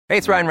Hey,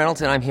 it's Ryan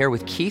Reynolds, and I'm here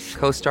with Keith,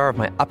 co-star of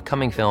my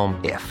upcoming film,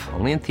 If,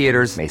 only in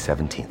theaters May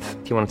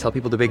 17th. Do you want to tell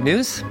people the big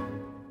news?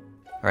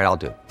 All right, I'll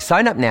do it.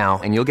 Sign up now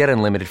and you'll get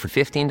unlimited for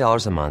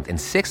 $15 a month and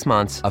 6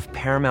 months of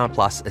Paramount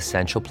Plus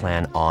Essential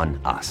Plan on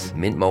us.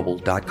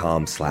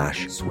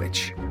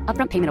 MintMobile.com/switch.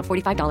 Upfront payment of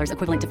 $45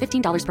 equivalent to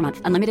 $15 per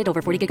month. Unlimited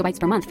over 40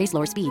 gigabytes per month. Face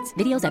lower speeds.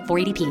 Videos at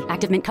 480p.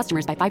 Active Mint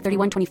customers by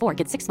 531.24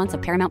 get 6 months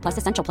of Paramount Plus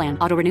Essential Plan.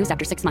 Auto renews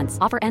after 6 months.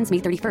 Offer ends May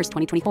 31st,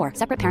 2024.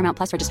 Separate Paramount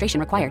Plus registration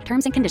required.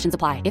 Terms and conditions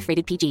apply if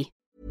rated PG.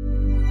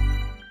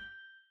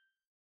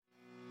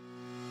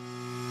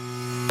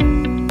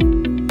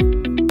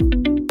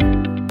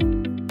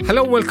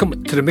 Hello and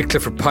welcome to the Mick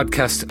Clifford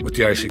podcast with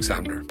the Irish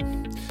Examiner.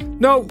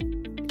 Now,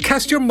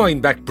 cast your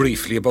mind back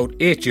briefly. About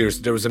 8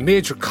 years, there was a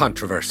major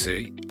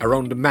controversy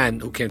around the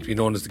man who came to be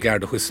known as the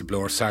Garda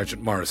whistleblower,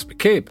 Sergeant Maurice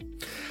McCabe.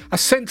 A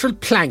central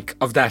plank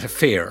of that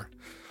affair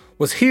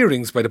was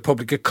hearings by the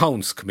Public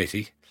Accounts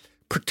Committee,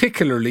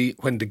 particularly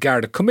when the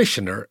Garda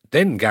Commissioner,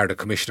 then Garda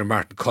Commissioner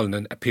Martin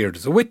Cullinan, appeared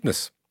as a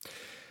witness.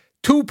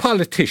 Two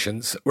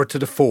politicians were to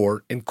the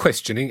fore in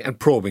questioning and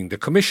probing the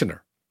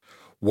Commissioner.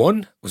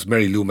 One was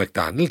Mary Lou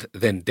McDonald,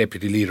 then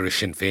Deputy Leader of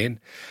Sinn Féin,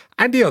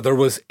 and the other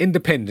was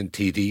Independent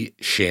TD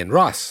Shane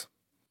Ross.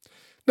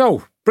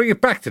 Now, bring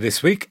it back to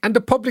this week and the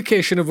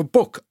publication of a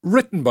book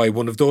written by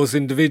one of those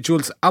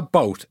individuals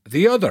about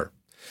the other.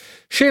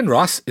 Shane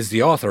Ross is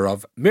the author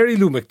of Mary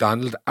Lou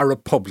McDonald, A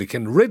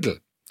Republican Riddle.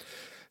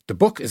 The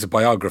book is a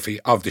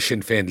biography of the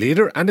Sinn Féin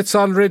leader, and it's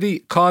already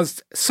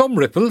caused some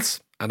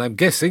ripples, and I'm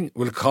guessing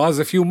will cause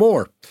a few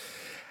more.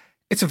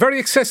 It's a very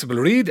accessible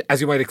read,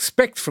 as you might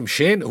expect from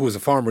Shane, who is a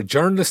former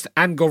journalist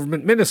and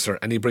government minister,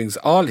 and he brings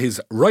all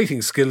his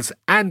writing skills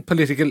and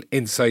political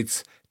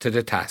insights to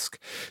the task.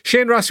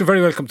 Shane Ross, you're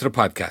very welcome to the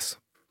podcast.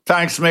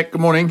 Thanks, Mick.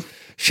 Good morning.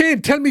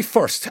 Shane, tell me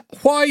first,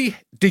 why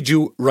did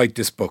you write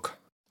this book?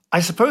 I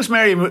suppose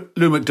Mary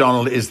Lou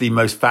McDonald is the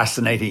most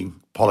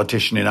fascinating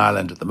politician in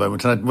Ireland at the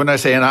moment. And when I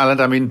say in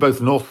Ireland, I mean both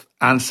north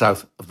and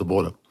south of the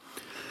border.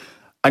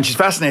 And she's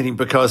fascinating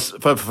because,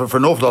 for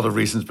an awful lot of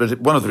reasons, but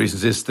one of the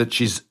reasons is that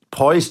she's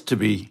poised to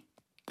be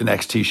the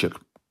next Taoiseach,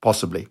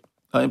 possibly.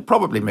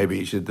 Probably,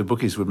 maybe, the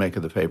bookies would make her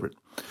the favourite.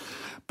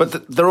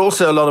 But there are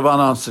also a lot of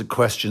unanswered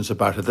questions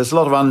about her. There's a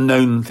lot of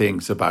unknown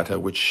things about her,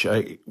 which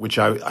I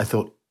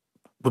thought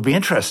would be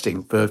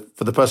interesting for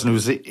the person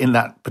who's in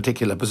that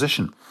particular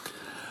position.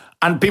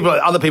 And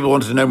other people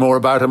wanted to know more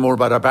about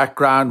her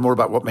background, more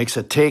about what makes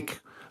her tick,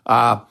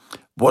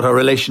 what her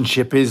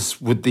relationship is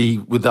with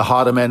the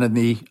harder men in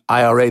the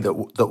IRA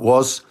that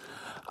was.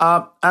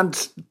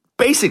 And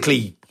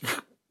basically,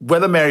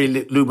 whether Mary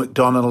Lou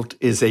McDonald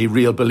is a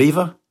real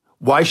believer,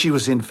 why she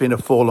was in Fianna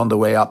Fáil on the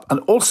way up, and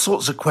all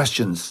sorts of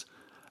questions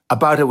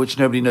about her which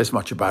nobody knows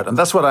much about. And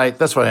that's what I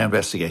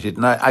investigated.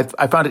 And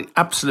I found it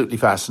absolutely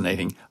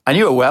fascinating. I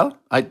knew her well.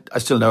 I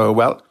still know her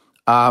well.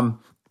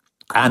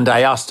 And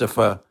I asked her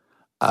for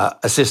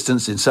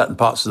assistance in certain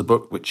parts of the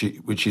book, which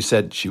she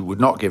said she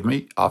would not give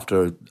me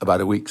after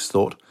about a week's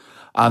thought.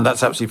 And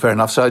that's absolutely fair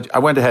enough. So I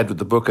went ahead with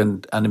the book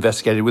and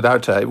investigated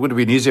without her. It would have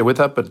been easier with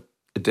her, but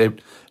at the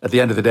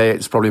end of the day,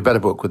 it's probably a better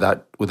book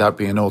without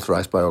being an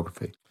authorised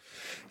biography.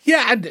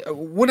 Yeah, and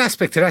one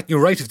aspect of that, you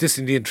write of this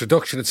in the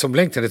introduction at some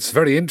length, and it's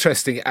very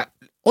interesting.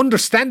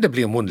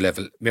 Understandably, on one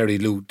level, Mary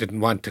Lou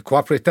didn't want to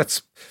cooperate.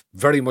 That's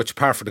very much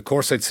par for the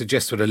course, I'd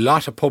suggest, with a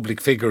lot of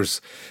public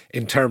figures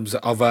in terms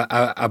of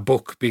a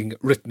book being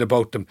written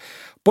about them.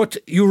 But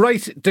you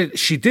write that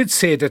she did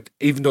say that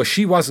even though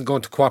she wasn't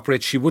going to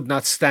cooperate, she would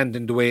not stand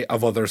in the way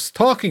of others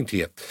talking to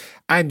you.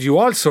 And you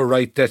also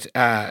write that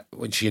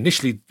when she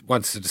initially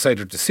wants to decide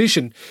her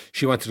decision,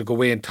 she wanted to go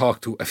away and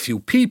talk to a few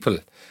people,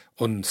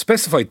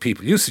 unspecified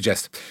people, you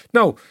suggest.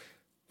 Now,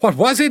 what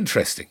was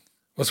interesting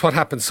was what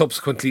happened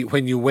subsequently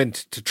when you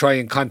went to try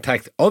and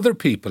contact other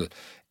people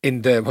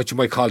in the what you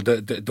might call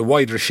the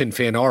wider Sinn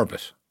Féin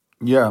orbit.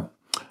 Yeah.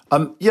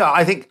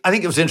 I think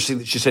it was interesting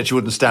that she said she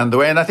wouldn't stand in the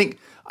way, and I think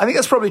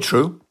that's probably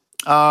true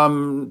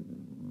to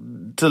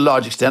a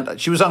large extent.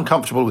 She was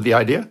uncomfortable with the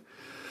idea.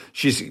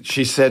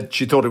 She said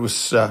she thought it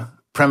was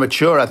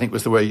premature, I think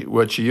was the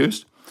word she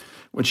used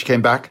when she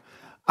came back.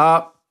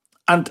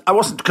 And I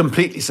wasn't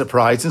completely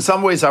surprised. In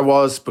some ways I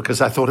was, because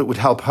I thought it would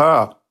help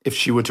her if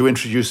she were to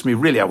introduce me.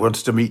 Really, I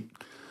wanted to meet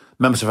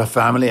members of her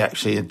family,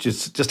 actually, and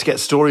just to get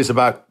stories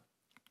about,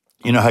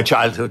 her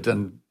childhood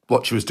and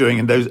what she was doing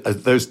in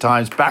those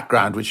times,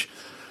 background, which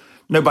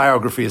no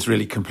biography is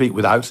really complete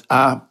without.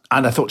 And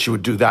I thought she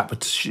would do that,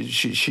 but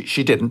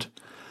she didn't.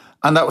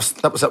 And that was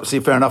absolutely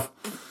fair enough.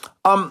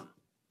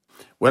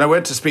 When I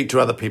went to speak to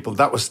other people,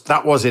 that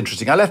was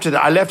interesting. I left it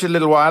a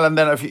little while, and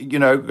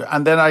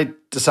then I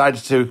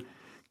decided to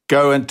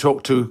go and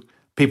talk to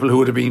people who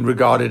would have been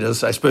regarded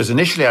as, I suppose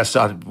initially I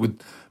started with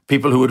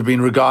people who would have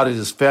been regarded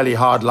as fairly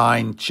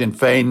hardline Sinn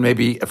Féin,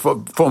 maybe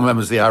former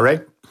members of the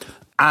IRA.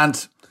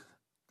 And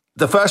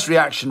the first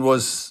reaction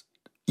was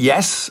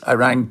yes. I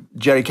rang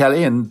Jerry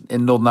Kelly in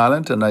Northern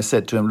Ireland, and I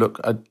said to him, look,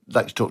 I'd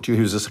like to talk to you.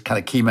 He was a kind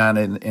of key man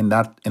in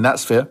that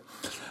sphere.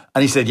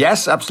 And he said,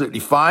 yes, absolutely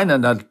fine.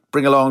 And I'd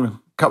bring along a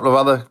couple of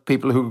other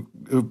people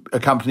who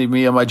accompanied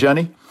me on my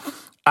journey.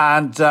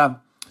 And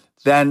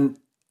then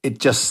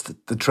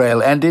the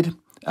trail ended.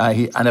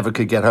 I never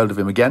could get hold of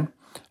him again.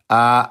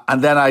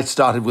 And then I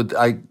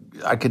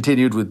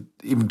continued with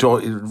even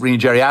ringing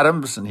Gerry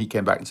Adams, and he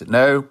came back and said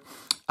no.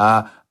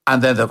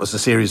 And then there was a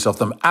series of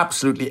them.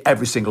 Absolutely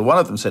every single one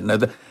of them said no.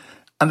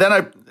 And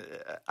then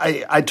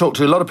I talked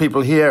to a lot of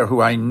people here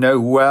who I know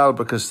well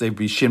because they'd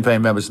be Sinn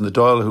Féin members in the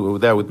Dáil who were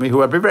there with me,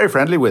 who I'd be very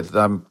friendly with,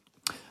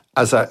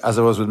 as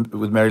I was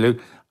with Mary Lou.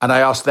 And I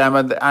asked them,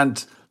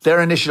 and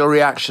their initial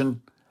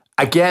reaction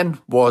again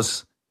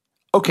was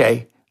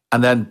okay.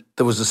 And then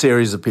there was a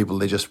series of people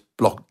they just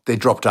blocked. They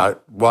dropped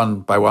out one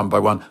by one by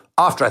one.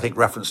 After, I think,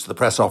 reference to the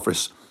press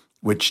office,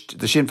 which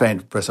the Sinn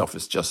Féin press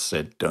office just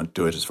said, don't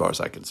do it as far as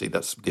I can see.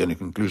 That's the only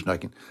conclusion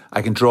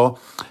I can draw.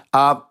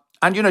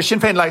 And, Sinn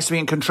Féin likes to be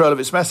in control of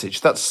its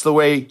message. That's the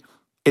way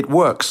it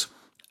works.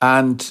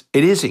 And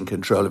it is in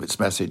control of its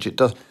message. It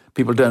does.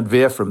 People don't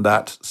veer from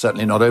that,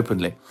 certainly not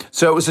openly.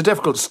 So it was a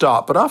difficult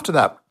start. But after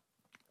that,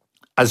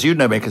 as you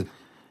know, because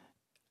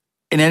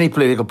in any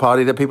political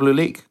party, there are people who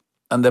leak,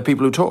 and there are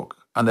people who talk,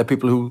 and there are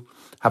people who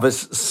have a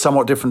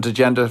somewhat different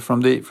agenda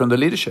from the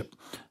leadership.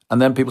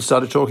 And then people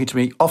started talking to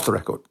me off the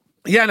record.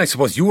 Yeah, and I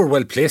suppose you were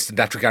well placed in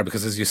that regard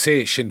because, as you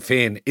say, Sinn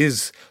Féin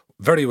is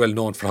very well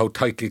known for how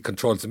tightly it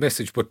controls the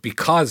message, but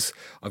because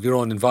of your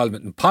own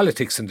involvement in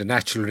politics and the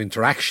natural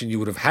interaction you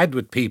would have had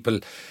with people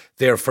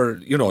there for,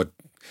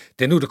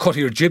 they knew the cut of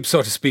your jib,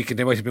 so to speak, and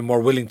they might have been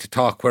more willing to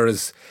talk,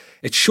 whereas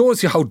it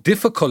shows you how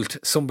difficult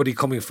somebody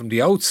coming from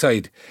the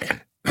outside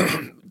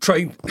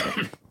trying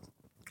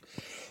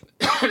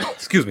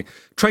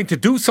to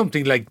do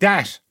something like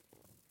that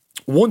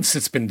once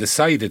it's been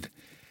decided,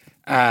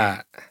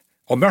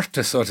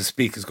 omerta, so to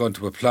speak, is going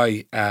to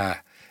apply.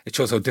 It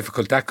shows how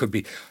difficult that could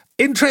be.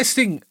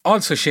 Interesting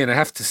also, Shane, I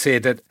have to say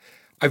that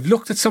I've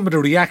looked at some of the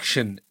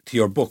reaction to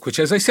your book, which,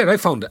 as I said, I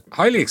found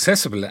highly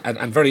accessible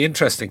and very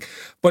interesting.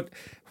 But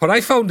what I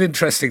found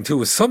interesting too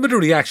was some of the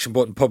reaction,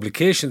 both in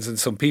publications and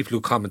some people who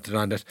commented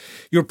on it.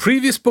 Your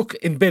previous book,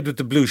 In Bed with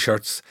the Blue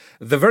Shirts,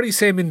 the very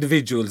same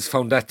individuals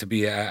found that to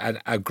be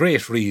a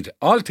great read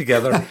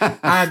altogether.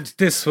 And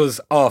this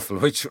was awful,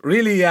 which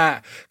really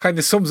kind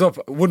of sums up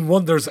one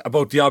wonders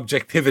about the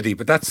objectivity.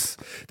 But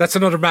that's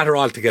another matter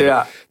altogether.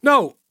 Yeah.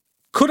 Now,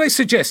 could I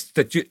suggest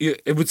that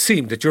it would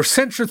seem that your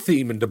central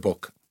theme in the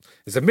book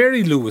is that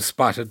Mary Lou was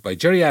spotted by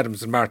Gerry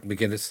Adams and Martin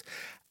McGuinness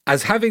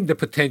as having the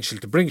potential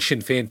to bring Sinn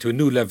Féin to a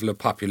new level of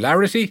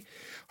popularity,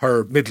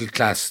 her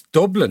middle-class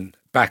Dublin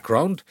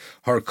background,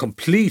 her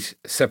complete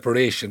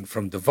separation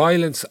from the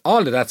violence,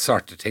 all of that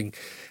sort of thing,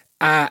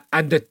 and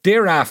that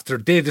thereafter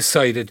they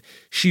decided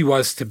she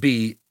was to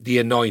be the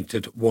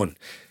anointed one.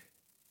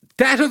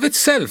 That of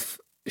itself,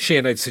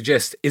 Shane, I'd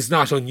suggest, is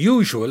not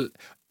unusual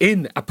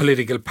in a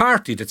political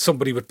party that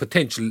somebody with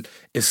potential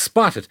is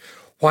spotted.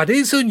 What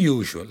is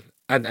unusual,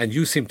 and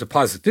you seem to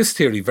posit this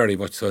theory very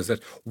much so, is that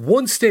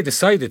once they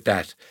decided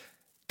that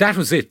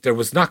was it. There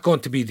was not going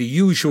to be the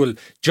usual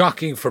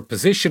jockeying for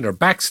position or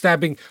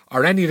backstabbing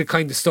or any of the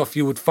kind of stuff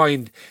you would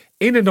find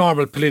in a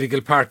normal political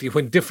party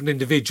when different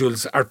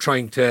individuals are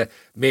trying to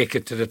make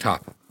it to the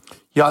top.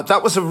 Yeah,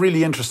 that was a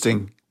really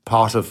interesting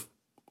part of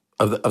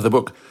the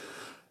book.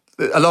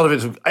 A lot of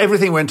it,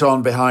 everything went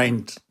on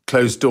behind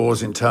closed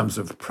doors in terms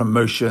of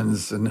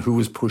promotions and who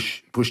was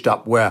pushed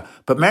up where.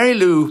 But Mary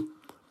Lou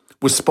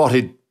was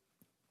spotted,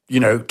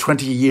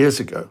 20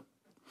 years ago.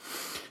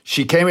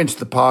 She came into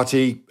the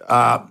party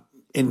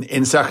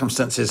in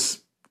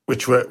circumstances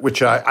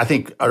which I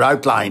think are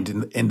outlined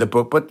in the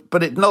book,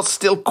 but it's not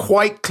still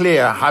quite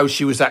clear how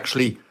she was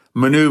actually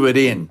manoeuvred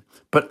in.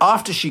 But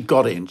after she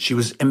got in, she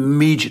was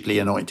immediately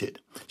anointed.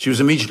 She was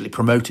immediately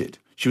promoted.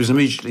 She was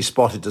immediately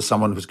spotted as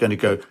someone who was going to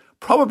go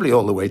probably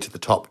all the way to the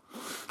top,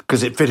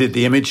 because it fitted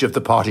the image of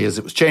the party as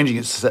it was changing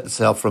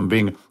itself from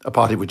being a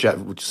party which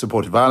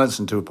supported violence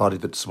into a party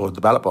that supported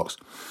the ballot box.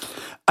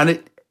 And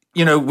it,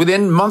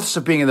 within months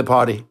of being in the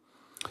party,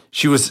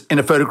 she was in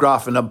a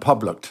photograph and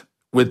unpublished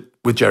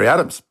with Gerry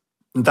Adams.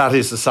 And that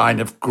is a sign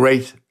of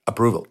great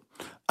approval.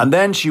 And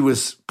then she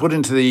was put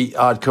into the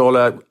Ard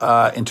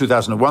Comhairle in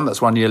 2001.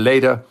 That's 1 year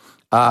later.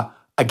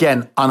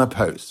 Again,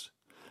 unopposed.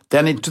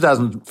 Then in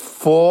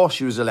 2004,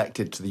 she was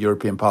elected to the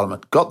European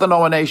Parliament, got the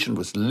nomination,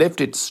 was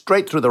lifted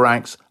straight through the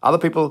ranks. Other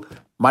people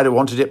might have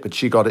wanted it, but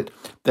she got it.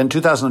 Then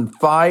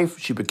 2005,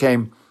 she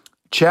became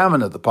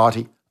chairman of the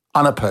party,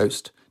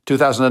 unopposed.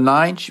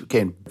 2009, she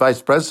became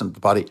vice president of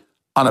the party,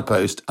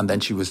 unopposed. And then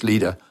she was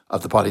leader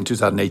of the party in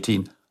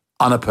 2018,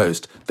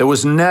 unopposed. There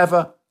was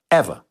never,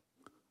 ever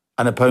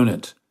an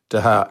opponent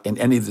to her in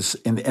any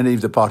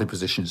of the party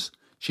positions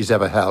she's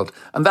ever held.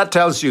 And that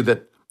tells you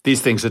that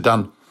these things are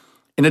done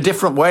in a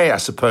different way, I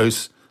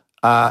suppose,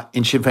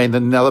 in Sinn Féin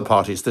than in other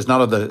parties. There's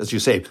none of the, as you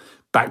say,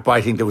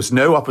 backbiting. There was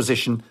no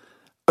opposition,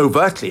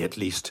 overtly at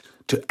least,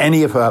 to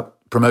any of her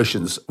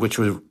promotions, which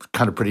were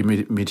kind of pretty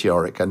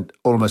meteoric and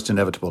almost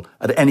inevitable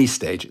at any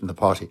stage in the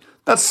party.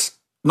 That's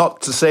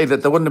not to say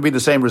that there wouldn't have been the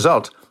same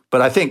result,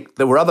 but I think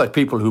there were other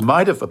people who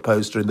might have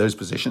opposed her in those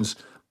positions,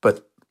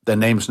 but their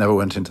names never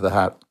went into the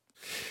hat.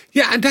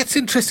 Yeah, and that's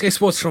interesting, I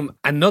suppose, from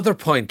another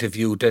point of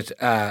view, that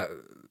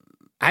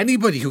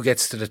anybody who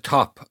gets to the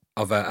top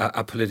of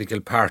a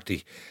political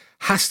party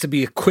has to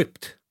be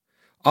equipped,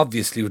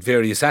 obviously, with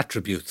various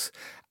attributes.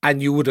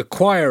 And you would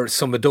acquire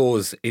some of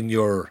those in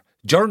your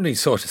journey,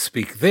 so to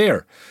speak,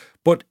 there.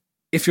 But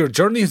if your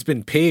journey has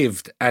been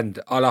paved and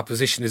all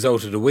opposition is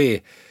out of the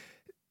way,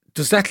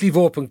 does that leave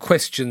open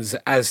questions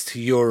as to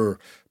your,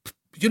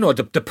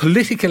 the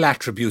political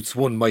attributes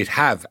one might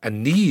have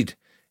and need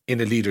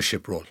in a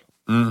leadership role?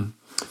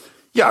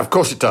 Yeah, of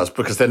course it does,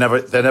 because they're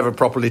never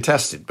properly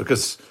tested.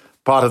 Because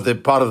part of the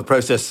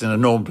process in a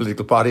normal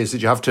political party is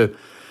that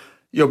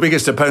your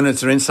biggest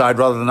opponents are inside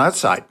rather than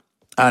outside.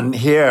 And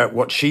here,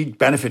 what she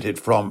benefited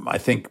from, I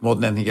think, more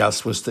than anything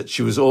else, was that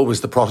she was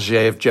always the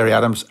protege of Gerry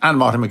Adams and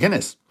Martin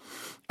McGuinness.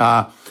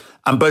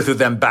 And both of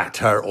them backed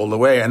her all the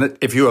way. And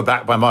if you were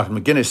backed by Martin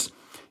McGuinness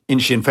in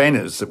Sinn Féin,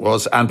 as it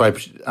was, and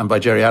by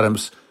Gerry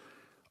Adams,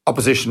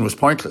 opposition was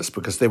pointless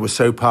because they were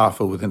so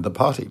powerful within the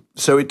party.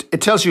 So it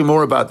tells you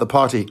more about the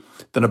party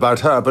than about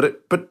her.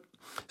 But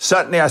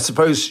certainly, I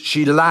suppose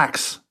she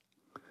lacks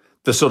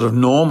the sort of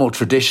normal,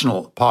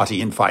 traditional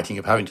party infighting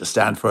of having to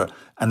stand for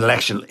an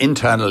election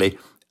internally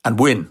and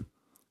win,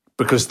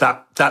 because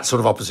that sort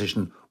of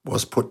opposition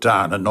was put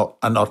down and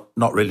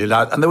not really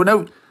allowed. And there were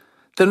no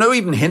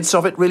even hints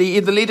of it, really.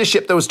 In the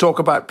leadership, there was talk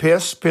about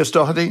Pierce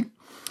Doherty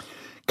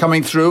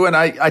coming through. And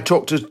I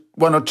talked to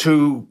one or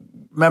two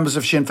members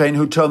of Sinn Féin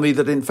who told me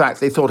that, in fact,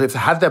 they thought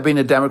had there been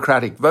a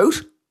democratic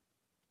vote,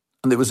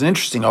 and it was an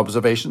interesting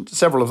observation,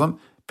 several of them,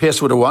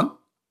 Pierce would have won,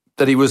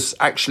 that he was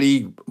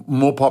actually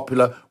more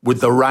popular with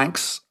the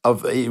ranks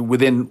of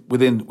within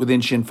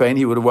Sinn Féin.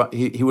 He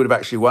would have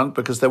actually won,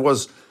 because there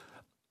was,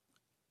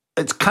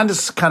 it's kind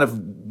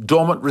of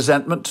dormant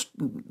resentment,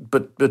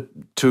 but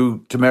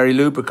to Mary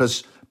Lou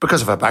because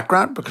of her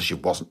background, because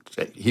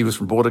he was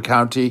from Border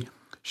County,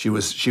 she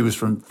was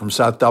from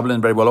South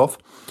Dublin, very well off,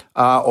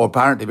 or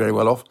apparently very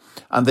well off,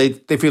 and they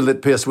feel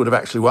that Pierce would have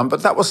actually won,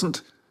 but that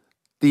wasn't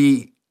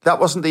the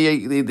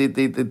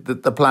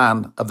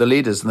plan of the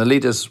leaders, and the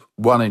leaders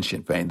won in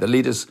Sinn Féin. The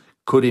leaders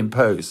could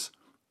impose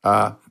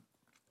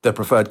their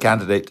preferred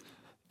candidate.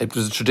 It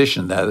was a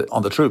tradition there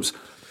on the troops.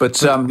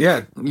 But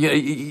Mary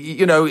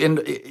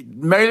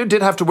Lou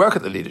did have to work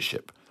at the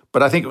leadership,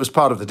 but I think it was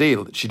part of the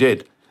deal that she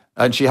did,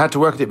 and she had to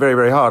work at it very,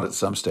 very hard at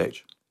some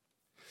stage.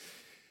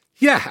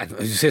 Yeah, and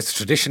as you say, it's a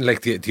tradition.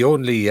 Like the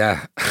only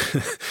the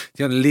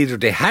only leader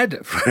they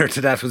had prior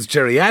to that was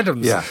Gerry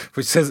Adams,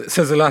 which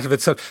says a lot of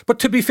itself. But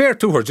to be fair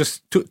to her,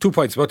 just two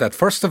points about that.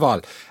 First of all,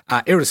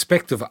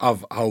 irrespective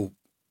of how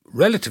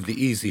relatively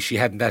easy she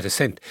had in that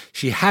ascent,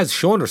 she has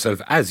shown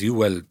herself, as you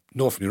well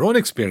know from your own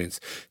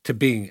experience, to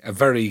being a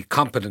very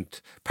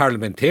competent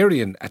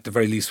parliamentarian, at the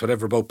very least,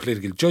 whatever about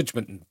political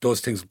judgment, and those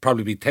things will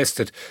probably be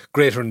tested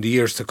greater in the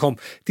years to come.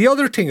 The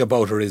other thing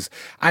about her is,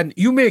 and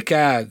you make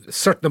a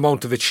certain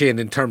amount of it, Shane,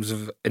 in terms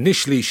of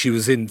initially she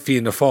was in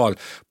Fianna Fáil,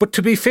 but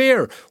to be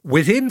fair,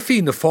 within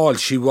Fianna Fáil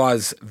she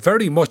was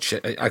very much,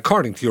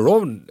 according to your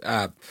own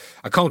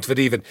account of it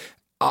even,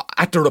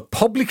 at the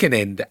Republican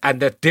end, and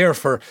that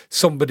therefore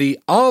somebody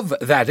of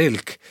that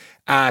ilk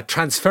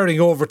transferring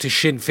over to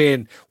Sinn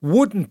Féin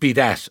wouldn't be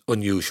that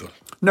unusual.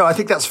 No, I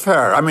think that's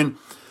fair. I mean,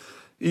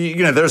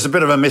 there's a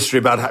bit of a mystery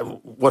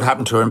about what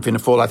happened to her in Fianna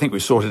Fáil. I think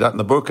we sorted that in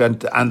the book,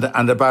 and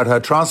about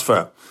her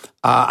transfer.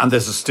 And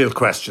there's still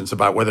questions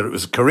about whether it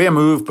was a career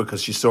move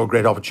because she saw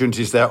great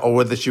opportunities there, or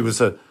whether she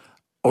was a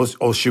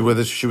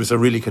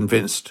really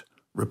convinced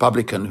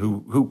Republican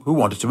who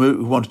wanted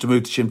to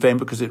move to Sinn Féin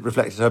because it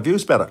reflected her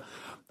views better.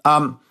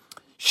 And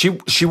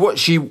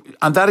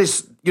that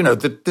is,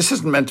 this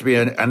isn't meant to be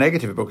a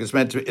negative book. It's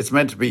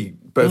meant to be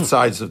both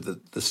sides of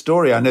the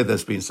story. I know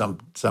there's been some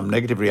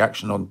negative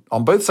reaction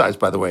on both sides,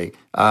 by the way,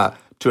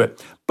 to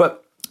it.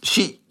 But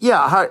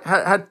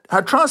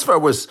her transfer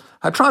was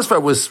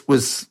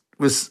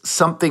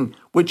something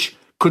which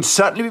could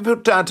certainly be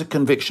put down to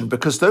conviction,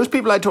 because those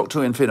people I talked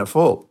to in Fianna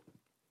Fáil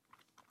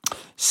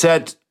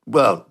said,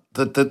 well,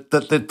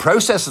 the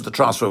process of the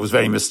transfer was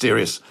very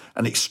mysterious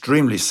and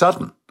extremely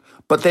sudden.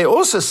 But they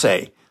also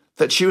say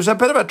that she was a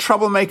bit of a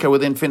troublemaker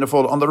within Fianna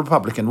Fáil on the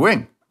Republican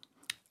wing.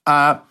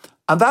 And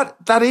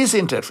that is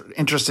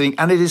interesting,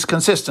 and it is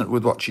consistent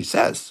with what she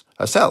says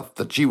herself,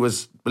 that she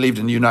believed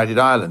in United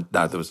Ireland.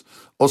 Now, there was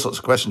all sorts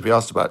of questions to be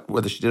asked about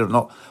whether she did or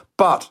not.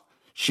 But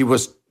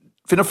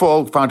Fianna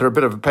Fáil found her a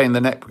bit of a pain in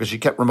the neck because she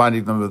kept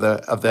reminding them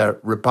of their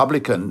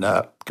Republican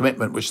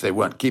commitment, which they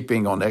weren't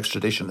keeping on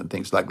extradition and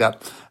things like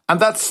that. And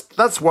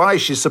that's why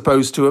she's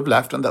supposed to have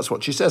left, and that's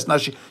what she says. Now,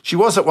 she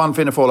was at one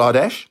Fianna Fáil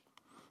Ardèche,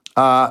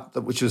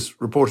 which was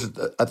reported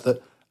at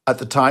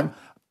the time.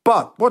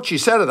 But what she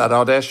said at that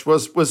Ardèche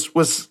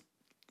was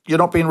you're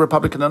not being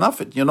Republican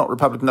enough. You're not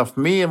Republican enough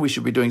for me, and we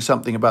should be doing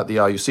something about the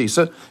RUC.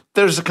 So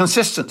there's a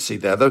consistency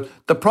there.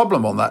 The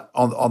problem on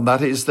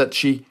that is that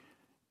she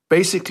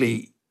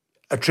basically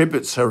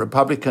attributes her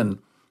Republican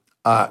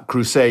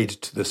crusade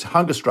to this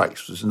hunger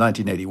strikes, which was in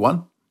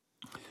 1981.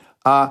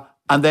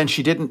 And then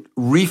she didn't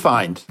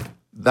re-find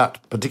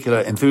that particular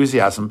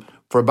enthusiasm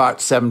for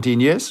about 17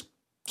 years.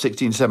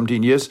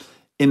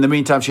 In the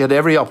meantime, she had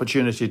every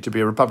opportunity to be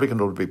a Republican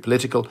or to be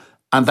political,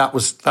 And that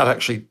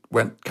actually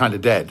went kind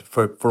of dead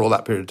for all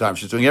that period of time.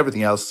 She was doing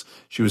everything else.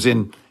 She was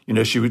in,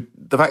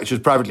 the fact that she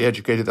was privately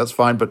educated, that's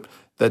fine, but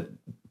that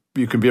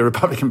you can be a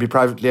Republican, be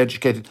privately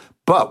educated.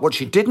 But what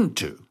she didn't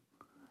do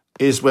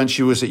is when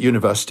she was at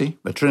university,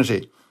 at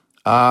Trinity,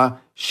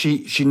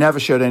 she never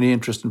showed any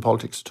interest in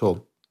politics at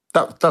all.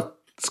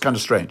 That's kind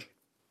of strange.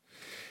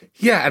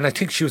 Yeah, and I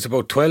think she was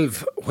about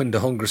 12 when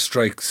the hunger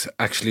strikes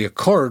actually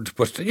occurred.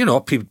 But,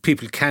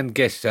 people can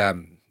get...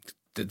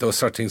 those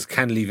sort of things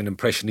can leave an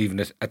impression even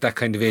at that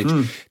kind of age.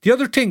 The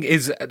other thing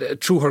is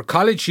through her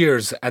college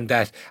years and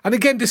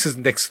again, this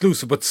isn't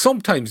exclusive, but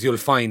sometimes you'll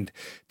find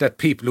that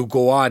people who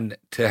go on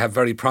to have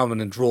very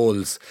prominent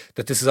roles,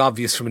 that this is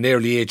obvious from an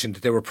early age and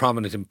that they were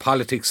prominent in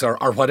politics or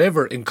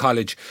whatever in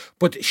college.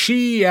 But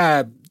she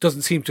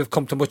doesn't seem to have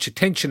come to much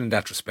attention in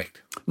that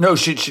respect. No,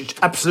 she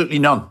absolutely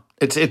none.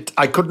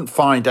 I couldn't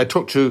find. I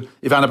talked to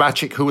Ivana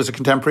Bacik, who was a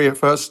contemporary at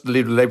first, the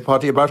leader of the Labour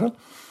Party, about her.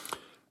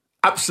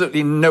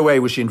 Absolutely no way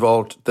was she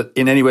involved that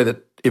in any way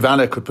that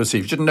Ivana could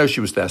perceive. She didn't know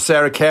she was there.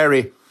 Sarah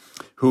Carey,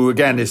 who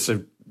again is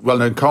a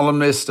well-known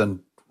columnist and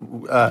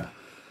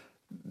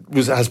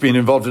has been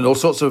involved in all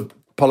sorts of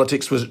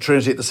politics, was at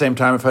Trinity at the same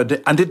time of her,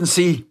 and didn't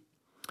see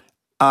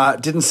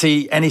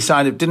any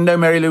sign of. Didn't know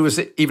Mary Lou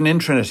was even in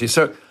Trinity.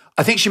 So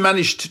I think she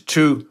managed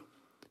to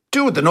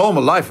do the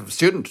normal life of a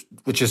student,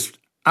 which is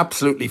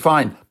absolutely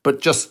fine, but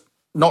just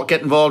not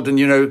get involved in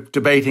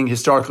debating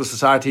historical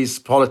societies,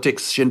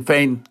 politics, Sinn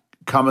Féin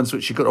Commons,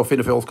 which she could, or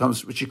Fianna Fáil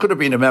Commons, which she could have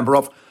been a member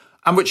of,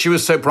 and which she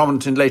was so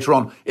prominent in later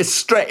on.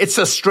 It's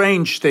a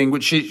strange thing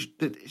which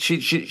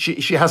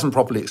she hasn't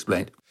properly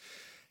explained.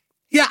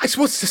 Yeah, I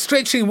suppose it's a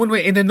strange thing in one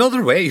way. In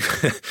another way,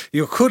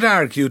 you could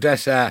argue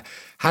that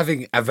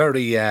having a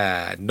very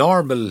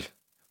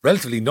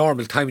relatively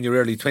normal time in your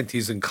early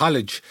 20s in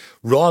college,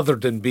 rather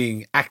than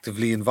being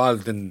actively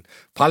involved in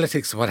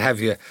politics and what have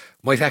you,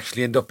 might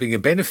actually end up being a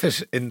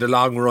benefit in the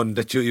long run,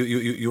 that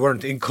you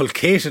weren't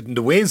inculcated in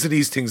the ways of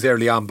these things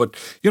early on. But,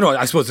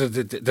 I suppose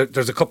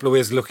there's a couple of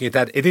ways of looking at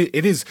that.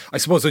 It is, I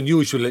suppose,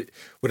 unusual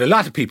with a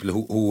lot of people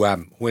who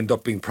end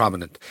up being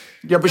prominent.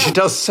 Yeah, but she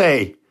does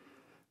say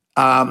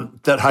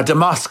that her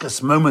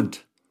Damascus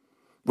moment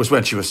was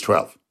when she was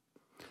 12.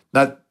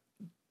 Now,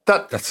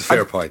 that's a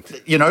fair point.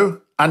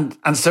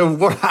 And so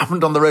what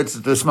happened on the roads to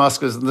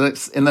Damascus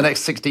in the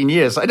next 16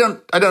 years? I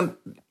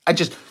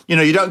just,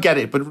 you don't get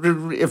it. But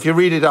if you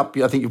read it up,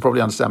 I think you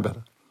probably understand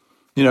better.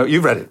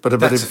 You've read it. But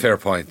that's a fair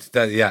point.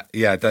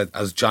 That,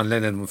 as John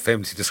Lennon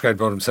famously described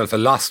about himself, a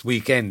lost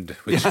weekend,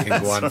 which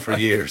can go on for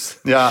years.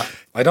 Yeah.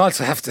 I'd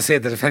also have to say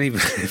that if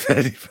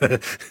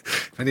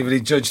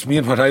anybody judged me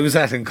and what I was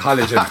at in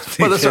college, I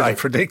think I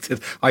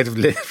predicted I'd have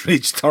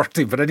reached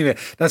 30. But anyway,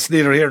 that's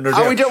neither here nor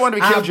there. We don't want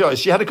to be killjoys.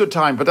 She had a good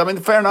time, but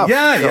fair enough.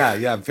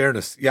 Yeah, in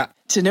fairness, yeah.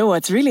 To know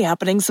what's really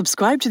happening,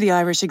 subscribe to the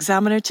Irish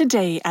Examiner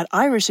today at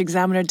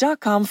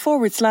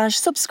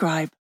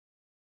irishexaminer.com/subscribe.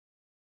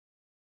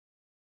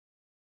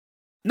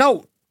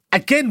 Now,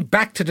 again,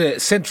 back to the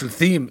central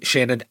theme,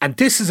 Shane, and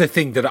this is a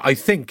thing that I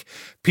think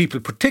people,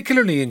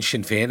 particularly in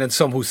Sinn Féin, and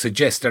some who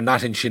suggest they're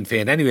not in Sinn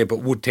Féin anyway, but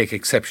would take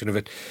exception of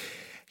it,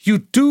 you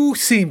do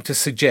seem to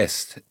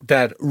suggest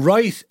that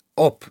right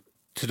up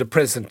to the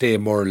present day,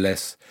 more or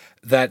less,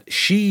 that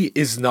she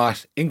is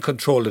not in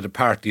control of the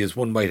party as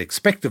one might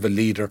expect of a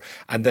leader,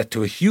 and that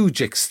to a huge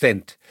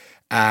extent,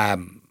 I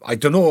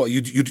don't know,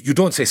 you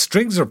don't say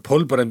strings are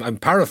pulled, but I'm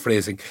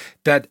paraphrasing,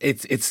 that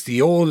it's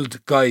the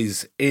old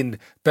guys in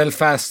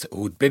Belfast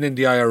who'd been in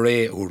the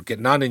IRA, who were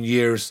getting on in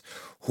years,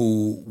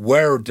 who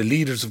were the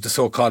leaders of the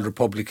so-called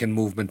Republican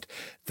movement,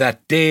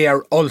 that they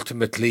are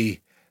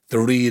ultimately the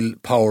real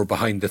power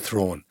behind the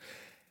throne.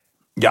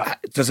 Yeah.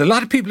 There's a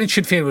lot of people in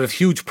Sinn Féin who have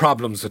huge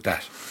problems with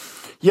that.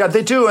 Yeah,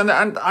 they do, and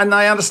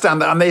I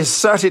understand that, and they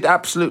assert it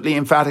absolutely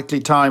emphatically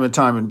time and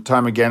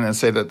time again, and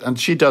say that, and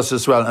she does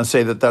as well, and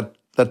say that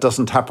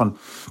doesn't happen.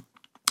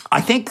 I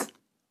think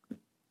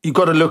you've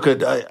got to look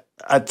at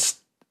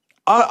ask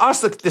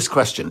this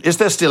question: is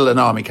there still an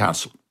Army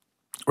Council?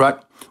 Right,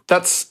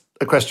 that's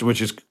a question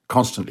which is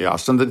constantly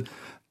asked, and the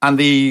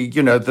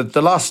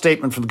last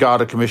statement from the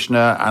Garda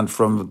Commissioner and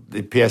from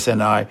the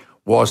PSNI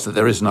was that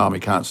there is an Army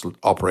Council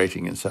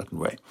operating in a certain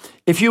way.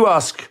 If you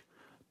ask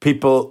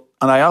people,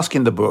 and I ask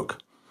in the book,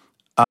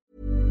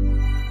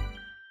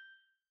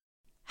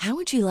 how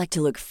would you like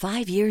to look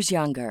 5 years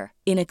younger?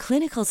 In a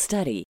clinical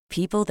study,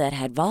 people that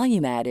had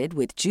volume added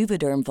with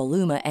Juvederm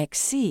Voluma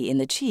XC in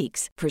the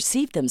cheeks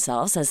perceived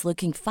themselves as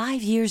looking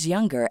 5 years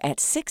younger at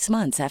 6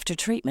 months after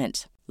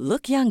treatment.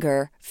 Look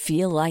younger,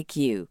 feel like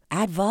you.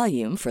 Add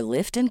volume for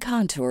lift and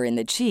contour in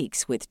the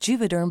cheeks with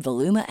Juvederm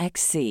Voluma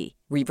XC.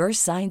 Reverse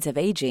signs of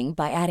aging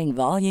by adding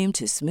volume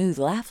to smooth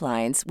laugh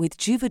lines with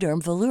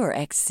Juvederm Volure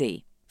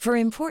XC. For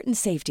important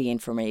safety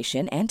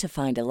information and to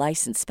find a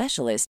licensed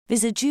specialist,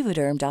 visit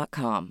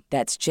Juvederm.com.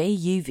 That's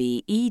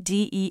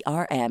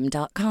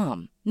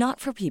JUVEDERM.com.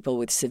 Not for people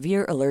with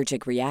severe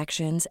allergic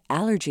reactions,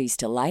 allergies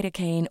to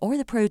lidocaine, or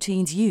the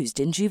proteins used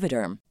in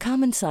Juvederm.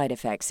 Common side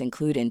effects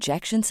include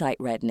injection site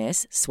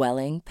redness,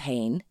 swelling,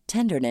 pain,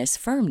 tenderness,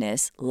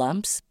 firmness,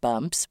 lumps,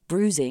 bumps,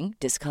 bruising,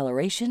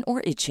 discoloration,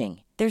 or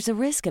itching. There's a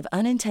risk of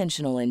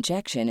unintentional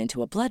injection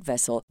into a blood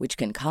vessel, which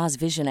can cause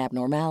vision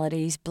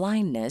abnormalities,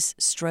 blindness,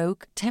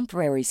 stroke,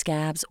 temporary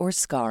scabs, or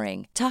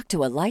scarring. Talk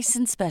to a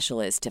licensed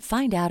specialist to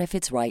find out if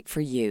it's right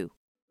for you.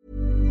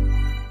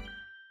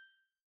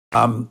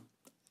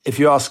 If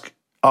you ask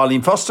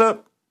Arlene Foster,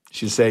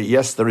 she'll say,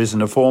 yes, there is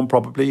in a form,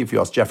 probably. If you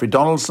ask Jeffrey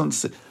Donaldson,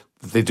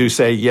 they do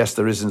say, yes,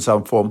 there is in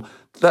some form.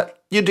 That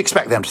you'd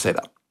expect them to say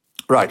that.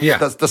 Right, yeah.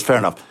 That's fair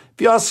enough.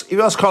 If you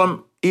ask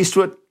Colin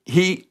Eastwood,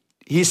 he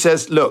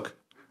says, look,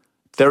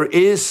 there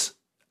is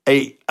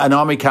an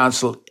Army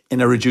Council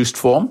in a reduced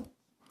form.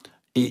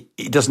 He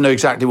doesn't know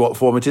exactly what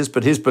form it is,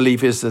 but his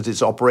belief is that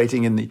it's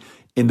operating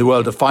in the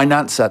world of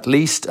finance at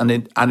least, and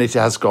it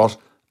has got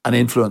an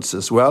influence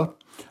as well.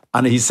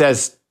 And he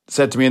said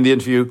to me in the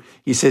interview,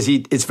 he says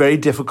it's very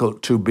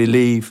difficult to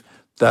believe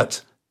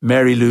that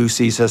Mary Lou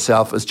sees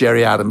herself as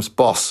Gerry Adams'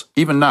 boss,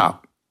 even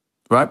now,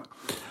 right?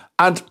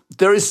 And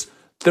there is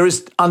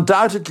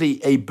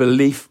undoubtedly a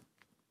belief,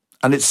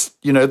 and it's,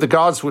 the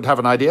guards would have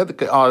an idea, the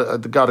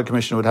Garda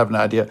Commissioner would have an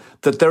idea,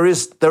 that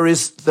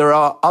there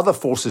are other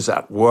forces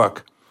at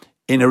work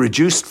in a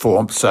reduced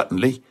form,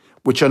 certainly,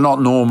 which are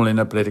not normal in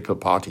a political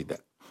party there.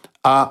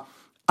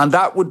 And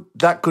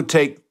that could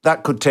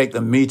take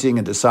them meeting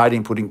and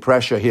deciding, putting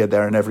pressure here,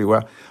 there, and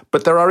everywhere.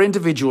 But there are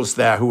individuals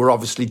there who are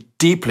obviously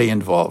deeply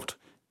involved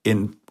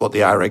in what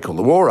the IRA call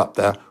the war up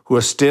there, who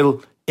are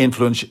still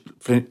influential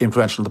in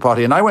the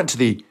party. And I went to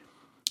the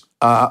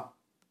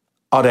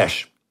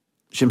Ardèche,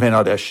 Sinn Féin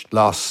Ardèche,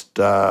 last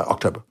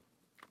October,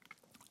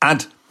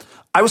 and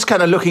I was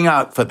kind of looking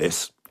out for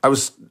this. I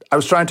was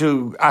trying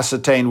to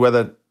ascertain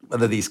whether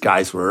these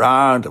guys were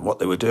around and what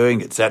they were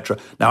doing, etc.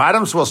 Now,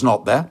 Adams was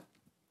not there.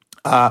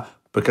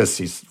 Because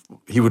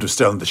he would have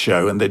stolen the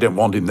show, and they don't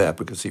want him there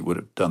because he would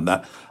have done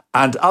that.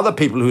 And other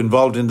people who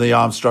involved in the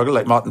armed struggle,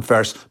 like Martin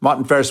Ferris.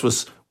 Martin Ferris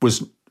was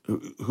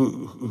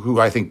who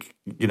I think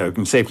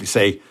can safely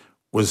say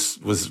was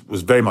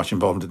very much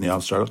involved in the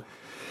armed struggle.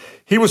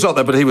 He was not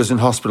there, but he was in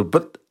hospital.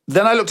 But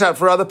then I looked out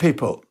for other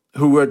people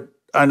who were,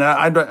 and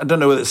I don't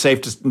know whether it's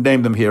safe to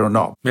name them here or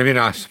not. Maybe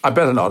not. I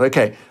better not.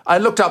 Okay, I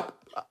looked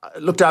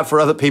out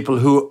for other people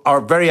who are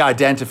very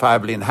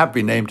identifiably and have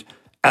been named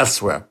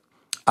elsewhere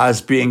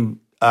as being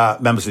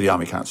members of the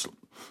Army Council,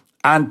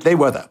 and they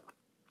were there,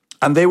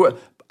 and they were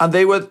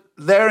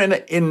there in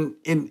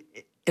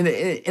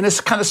a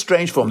kind of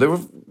strange form.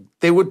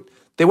 They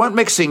weren't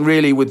mixing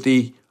really with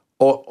the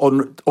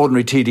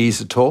ordinary TDs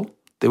at all.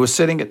 They were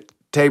sitting at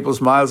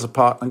tables miles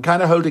apart and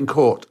kind of holding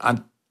court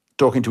and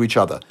talking to each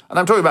other. And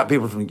I'm talking about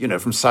people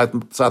from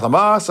South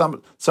Armagh.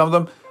 Some of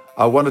them,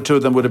 one or two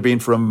of them would have been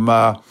from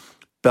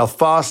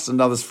Belfast, and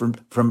others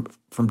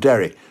from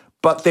Derry.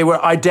 But they were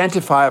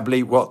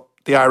identifiably what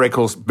the IRA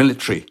calls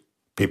military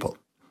people.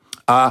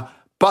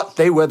 But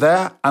they were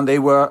there, and they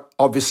were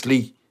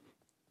obviously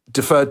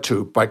deferred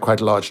to by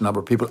quite a large number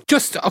of people.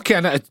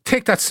 And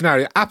take that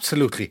scenario,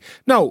 absolutely.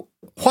 Now,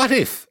 what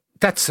if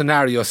that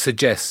scenario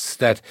suggests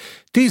that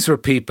these were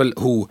people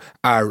who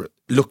are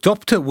looked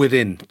up to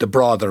within the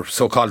broader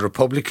so-called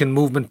Republican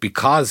movement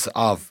because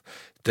of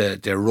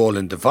their role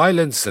in the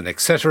violence and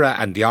etc.,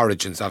 and the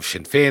origins of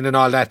Sinn Féin and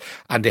all that,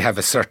 and they have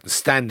a certain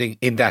standing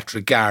in that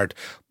regard.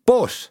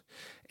 But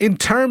in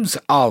terms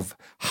of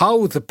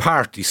how the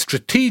party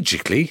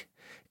strategically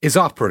is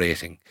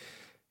operating,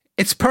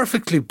 it's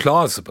perfectly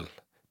plausible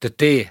that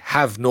they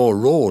have no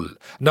role.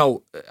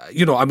 Now,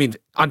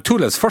 on two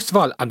levels. First of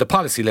all, on the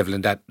policy level,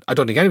 in that I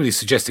don't think anybody's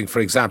suggesting,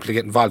 for example, to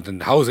get involved in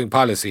housing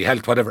policy,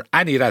 health, whatever,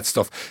 any of that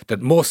stuff,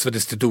 that most of it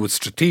is to do with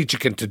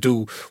strategic and to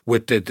do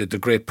with the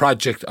great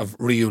project of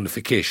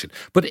reunification.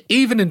 But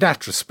even in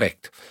that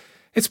respect,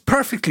 it's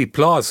perfectly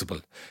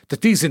plausible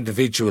that these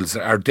individuals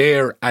are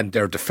there and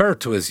they're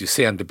deferred to, as you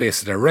say, on the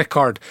basis of their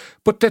record,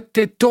 but that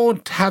they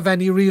don't have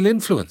any real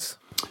influence.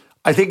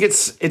 I think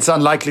it's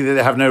unlikely that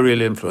they have no real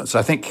influence.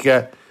 I think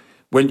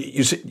when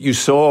you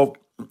saw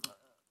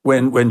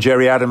when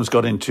Gerry Adams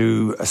got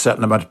into a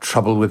certain amount of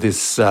trouble with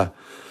his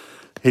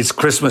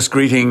Christmas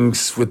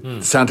greetings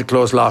with Santa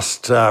Claus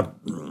last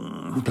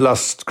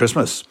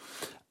Christmas,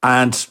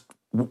 and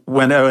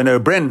when Eoin Ó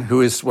Broin,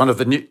 who is one of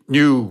the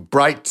new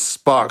bright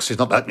sparks, he's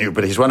not that new,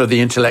 but he's one of the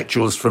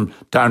intellectuals from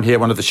down here,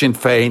 one of the Sinn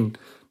Féin,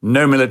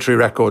 no military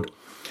record,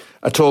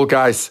 a tall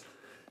guy,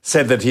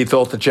 said that he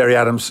thought that Gerry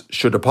Adams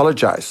should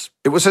apologise.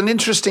 It was an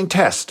interesting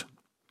test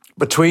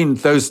between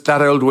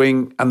that old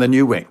wing and the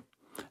new wing.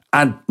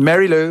 And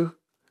Mary Lou,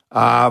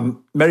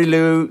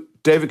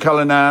 David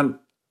Cullinan,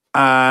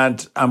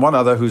 and one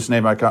other whose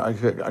name I can't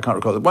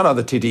recall, one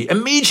other TD,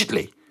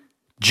 immediately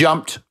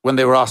jumped when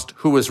they were asked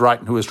who was right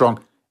and who was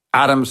wrong.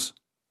 Adams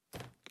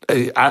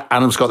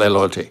got their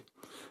loyalty.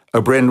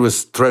 Ó Broin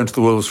was thrown to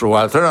the wolves for a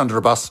while, thrown under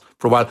a bus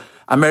for a while,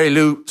 and Mary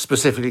Lou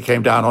specifically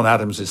came down on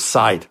Adams's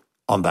side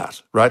on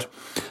that, right?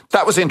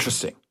 That was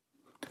interesting.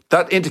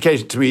 That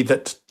indicated to me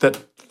that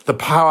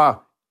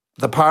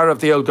the power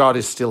of the old guard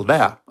is still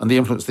there, and the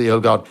influence of the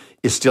old guard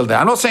is still there.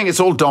 I'm not saying it's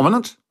all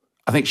dominant.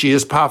 I think she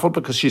is powerful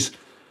because she's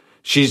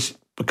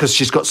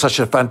got such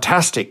a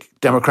fantastic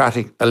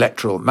democratic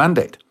electoral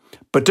mandate.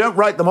 But don't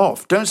write them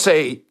off. Don't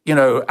say,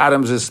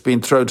 Adams has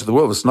been thrown to the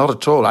wolves. Not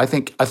at all. I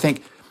think,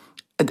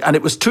 and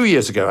it was 2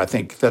 years ago, I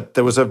think, that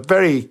there was a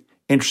very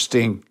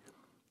interesting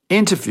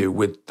interview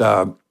with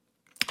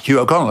Hugh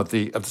O'Connell of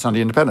the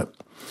Sunday Independent,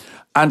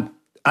 and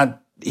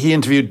he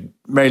interviewed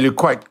Mary Lou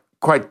quite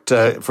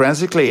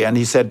forensically, and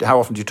he said, "How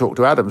often do you talk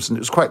to Adams?" And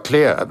it was quite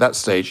clear at that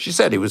stage. She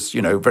said he was,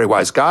 a very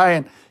wise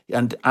guy,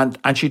 and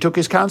she took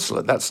his counsel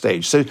at that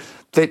stage. So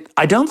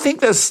I don't think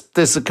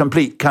there's a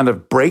complete kind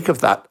of break of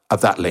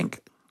that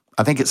link.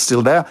 I think it's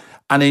still there.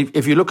 And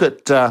if you look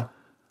at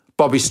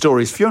Bobby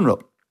Story's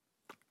funeral,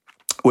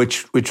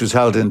 which was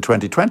held in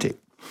 2020,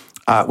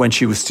 when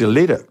she was still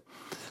leader,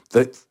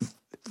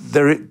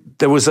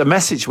 there was a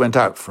message went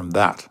out from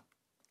that.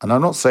 And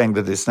I'm not saying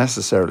that it's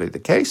necessarily the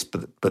case,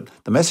 but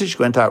the message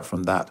went out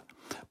from that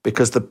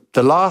because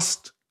the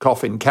last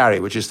coffin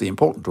carry, which is the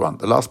important one,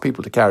 the last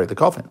people to carry the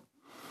coffin,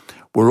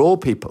 were all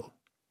people.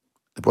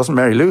 It wasn't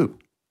Mary Lou.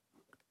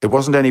 It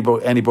wasn't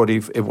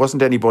anybody. It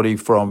wasn't anybody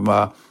from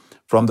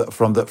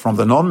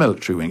the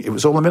non-military wing. It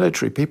was all the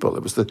military people.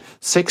 It was the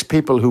 6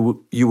 people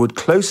who you would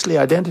closely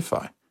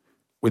identify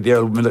with the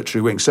old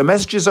military wing. So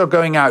messages are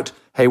going out,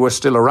 hey, we're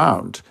still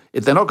around.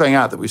 They're not going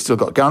out that we've still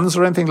got guns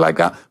or anything like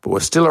that, but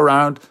we're still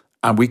around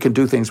and we can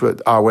do things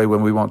our way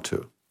when we want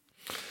to.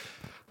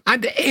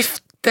 And if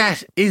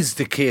that is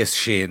the case,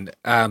 Shane,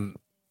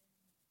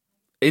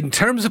 in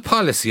terms of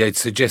policy, I'd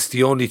suggest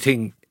the only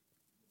thing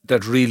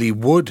that really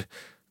would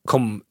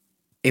come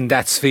in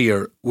that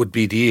sphere would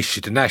be the issue,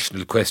 the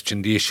national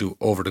question, the issue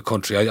over the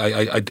country.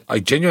 I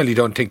genuinely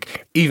don't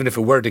think, even if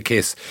it were the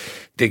case,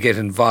 they get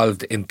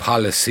involved in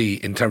policy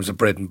in terms of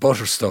bread and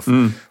butter stuff.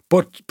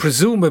 But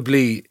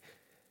presumably,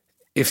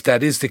 if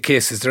that is the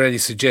case, is there any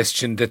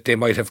suggestion that they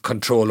might have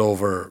control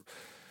over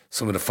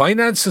some of the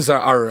finances?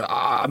 Or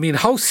I mean,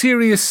 how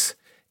serious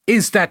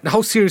is that? And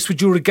how serious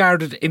would you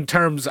regard it in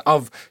terms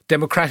of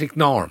democratic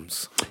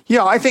norms?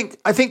 Yeah, I think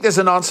there's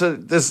an answer.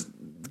 There's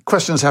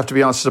questions have to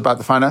be answered about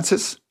the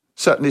finances,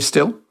 certainly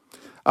still.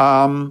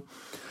 And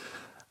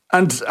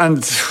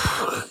Sinn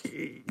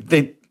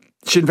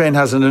Féin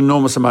has an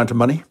enormous amount of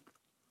money,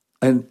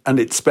 and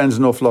it spends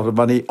an awful lot of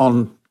money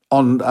on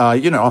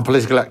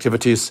political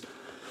activities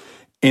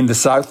in the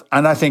South.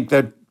 And I think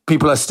that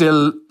people are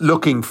still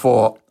looking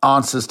for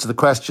answers to the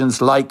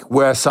questions like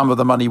where some of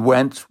the money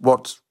went,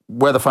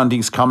 where the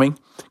funding's coming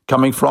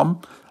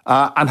from,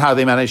 and how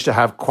they managed to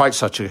have quite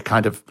such a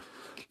kind of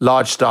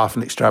large staff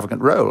and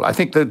extravagant role. I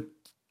think that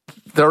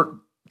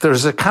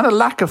there's a kind of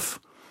lack of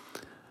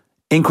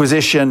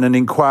inquisition and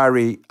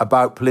inquiry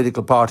about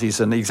political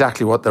parties and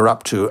exactly what they're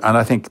up to. And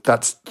I think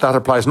that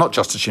applies not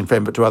just to Sinn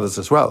Féin, but to others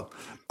as well.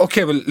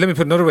 Okay, well, let me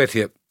put another way to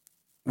you.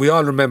 We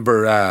all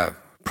remember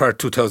prior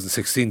to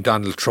 2016,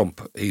 Donald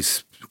Trump, he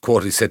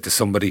said to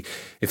somebody,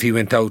 if he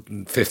went out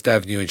on Fifth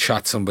Avenue and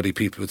shot somebody,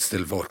 people would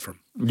still vote for him.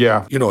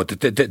 Yeah.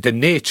 The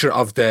nature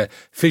of the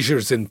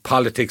fissures in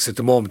politics at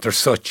the moment are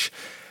such.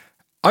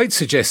 I'd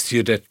suggest to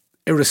you that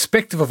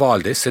irrespective of all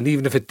this, and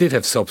even if it did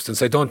have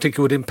substance, I don't think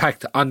it would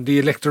impact on the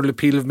electoral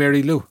appeal of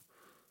Mary Lou.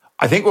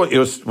 I think what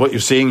you're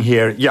seeing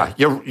here, yeah,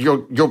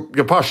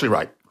 you're partially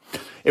right.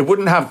 It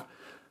wouldn't have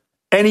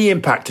any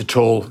impact at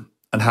all,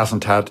 and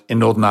hasn't had in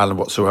Northern Ireland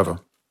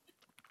whatsoever.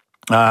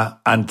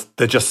 And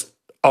they're just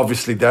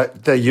obviously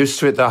they're used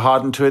to it. They're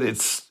hardened to it.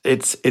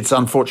 It's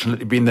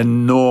unfortunately been the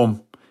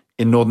norm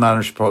in Northern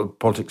Irish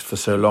politics for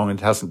so long, and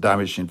it hasn't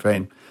damaged Sinn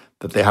Féin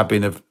that they have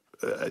been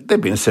they've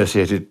been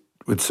associated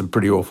with some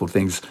pretty awful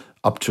things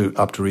up to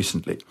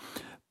recently.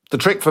 The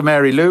trick for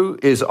Mary Lou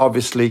is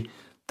obviously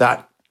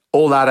that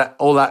all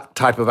that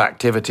type of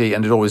activity,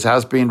 and it always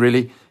has been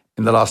really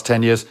in the last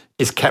 10 years,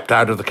 is kept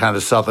out of the kind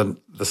of southern, out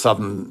of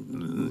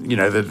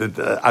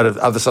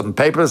the southern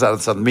papers, out of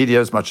the southern media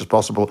as much as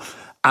possible,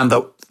 and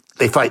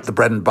they fight the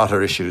bread and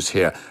butter issues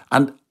here.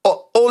 And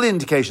all the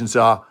indications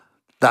are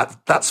that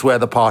that's where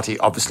the party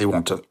obviously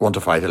want to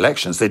fight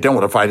elections. They don't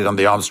want to fight it on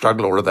the armed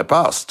struggle or their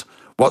past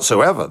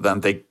whatsoever.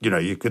 Then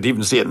you could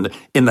even see it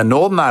in the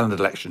Northern Ireland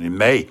election in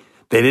May.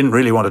 They didn't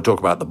really want to talk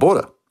about the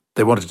border.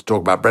 They wanted to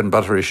talk about bread and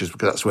butter issues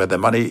because that's where their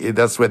money,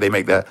 that's where they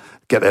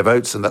get their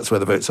votes, and that's where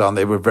the votes are, and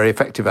they were very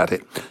effective at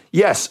it.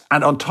 Yes,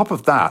 and on top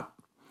of that,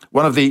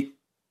 what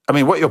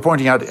you're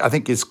pointing out, I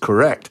think, is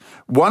correct.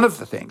 One of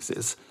the things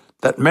is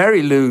that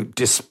Mary Lou,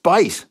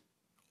 despite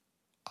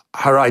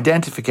her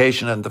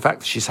identification and the fact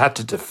that she's had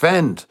to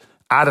defend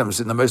Adams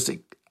in the most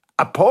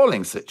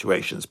appalling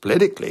situations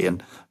politically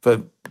and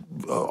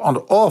on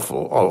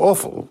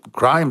awful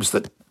crimes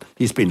that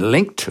he's been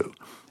linked to,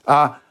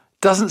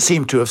 doesn't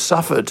seem to have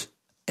suffered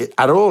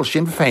at all.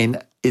 Sinn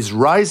Féin is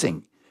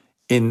rising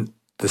in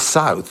the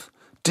South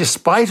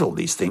despite all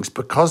these things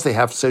because they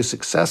have so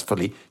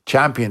successfully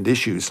championed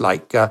issues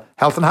like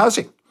health and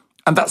housing.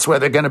 And that's where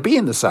they're going to be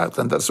in the South,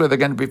 and that's where they're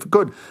going to be for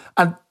good.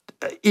 And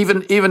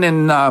even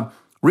in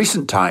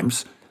recent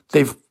times,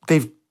 they've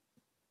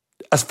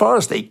as far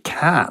as they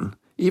can,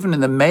 even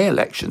in the May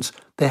elections,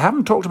 they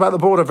haven't talked about the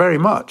border very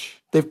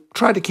much. They've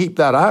tried to keep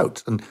that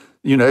out. And,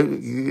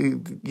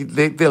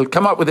 they'll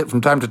come up with it from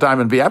time to time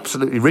and be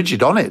absolutely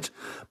rigid on it.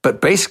 But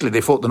basically,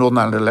 they fought the Northern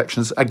Ireland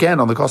elections, again,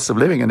 on the cost of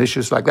living and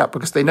issues like that,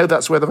 because they know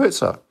that's where the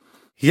votes are.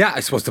 Yeah, I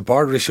suppose the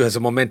border issue has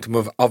a momentum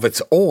of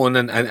its own,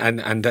 and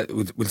that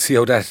we'll see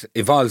how that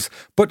evolves.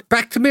 But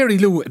back to Mary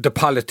Lou, the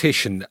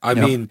politician. I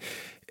mean,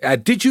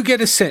 did you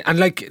get a sense? And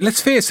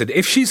let's face it,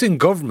 if she's in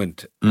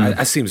government,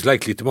 as seems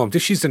likely at the moment,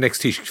 if she's the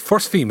next Taoiseach,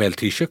 first female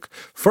Taoiseach,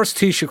 first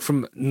Taoiseach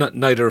from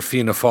neither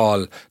Fianna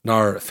Fáil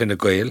nor Fine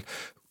Gael,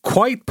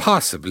 quite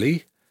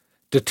possibly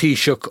the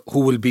Taoiseach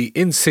who will be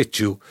in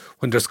situ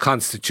when there's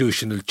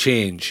constitutional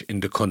change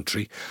in the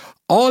country.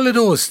 All of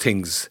those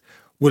things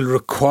will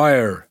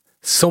require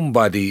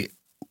somebody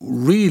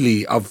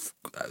really of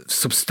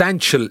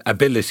substantial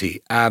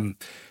ability.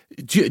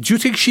 Do you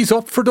think she's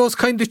up for those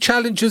kind of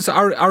challenges,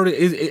 or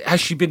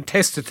has she been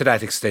tested to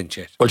that extent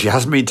yet? Well, she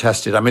hasn't been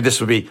tested. I mean,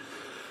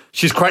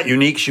 she's quite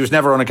unique. She was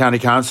never on a county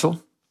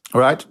council,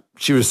 all right?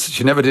 She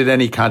never did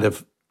any kind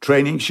of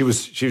training.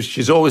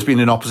 She's always been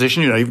in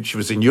opposition. Even she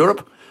was in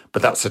Europe,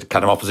 but that's a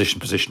kind of opposition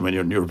position when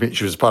you're in Europe.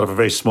 She was part of a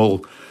very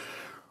small,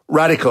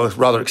 radical,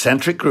 rather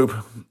eccentric group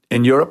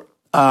in Europe.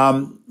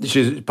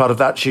 She's part of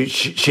that.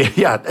 She's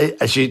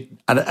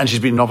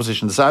been in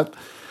opposition in the South.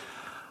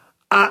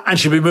 And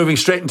she'll be moving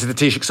straight into the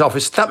Taoiseach's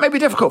office. That may be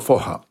difficult for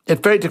her. It's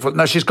very difficult.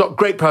 Now, she's got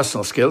great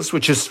personal skills,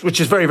 which is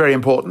very, very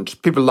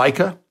important. People like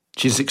her.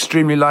 She's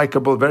extremely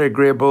likeable, very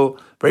agreeable,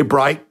 very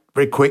bright,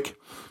 very quick.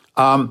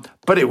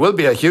 But it will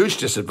be a huge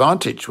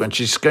disadvantage when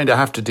she's going to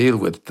have to deal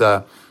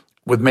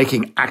with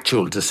making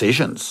actual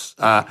decisions,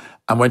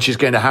 and when she's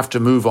going to have to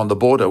move on the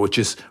border, which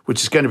is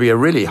going to be a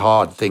really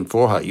hard thing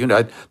for her.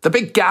 The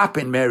big gap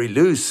in Mary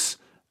Lou's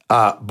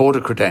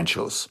border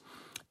credentials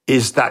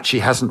is that she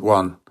hasn't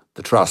won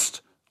the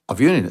trust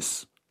of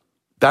unionists.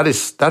 That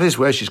is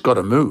where she's got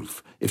to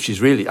move if she's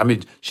really. I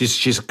mean,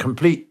 she's a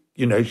complete.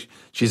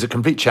 She's a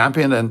complete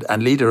champion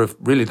and leader of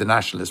really the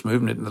nationalist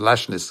movement and the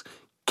nationalist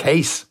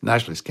case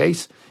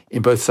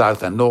in both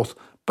South and North.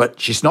 But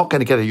she's not going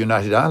to get a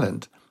united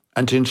Ireland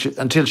until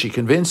she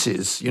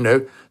convinces,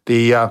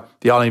 the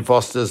Arlene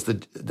Fosters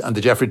and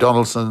the Jeffrey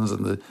Donaldsons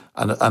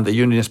and the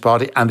Unionist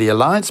Party and the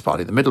Alliance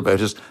Party, the middle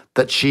voters,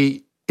 that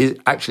she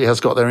actually has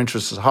got their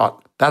interests at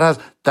heart.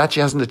 That she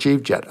hasn't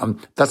achieved yet.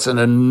 That's an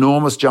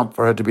enormous jump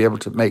for her to be able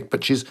to make.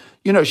 But she's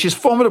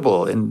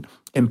formidable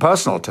in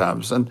personal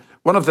terms. And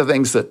one of the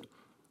things that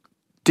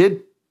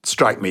did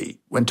strike me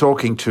when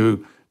talking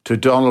to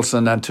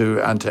Donaldson and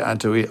to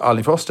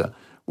Arlene Foster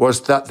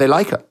was that they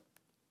like her.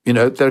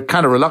 They're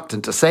kind of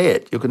reluctant to say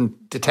it. You can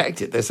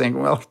detect it. They're saying,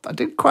 well, I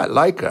didn't quite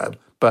like her,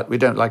 but we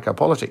don't like her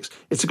politics.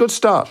 It's a good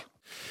start.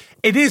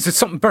 It is. It's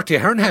something Bertie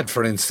Ahern had,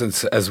 for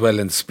instance, as well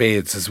in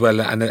spades as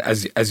well. And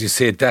as you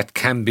said, that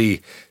can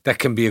be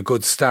a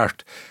good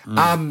start.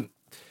 And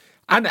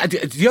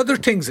the other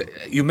things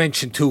you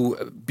mentioned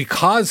too,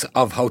 because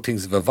of how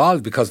things have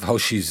evolved, because of how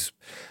she's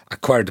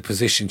acquired the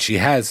position she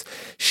has,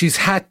 she's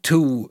had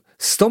to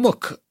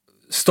stomach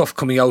stuff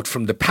coming out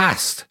from the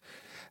past,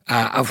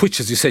 of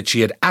which, as you said,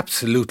 she had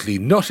absolutely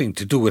nothing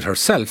to do with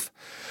herself.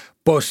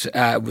 But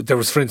there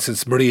was, for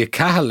instance, Maria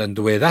Cahill and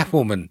the way that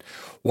woman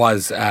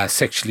was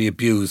sexually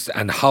abused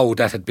and how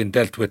that had been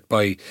dealt with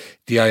by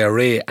the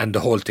IRA and the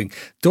whole thing.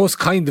 Those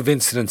kind of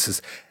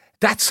incidences,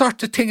 that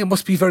sort of thing, it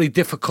must be very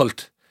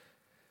difficult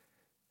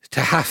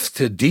to have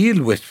to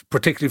deal with,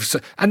 particularly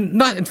and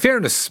not, in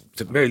fairness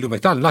to Mary Lou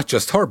McDonald, not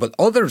just her, but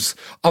others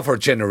of her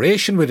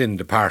generation within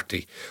the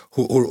party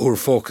who are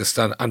focused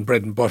on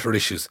bread and butter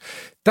issues.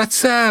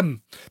 That's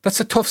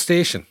a tough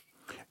station.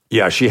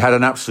 Yeah, she had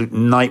an absolute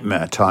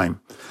nightmare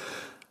time.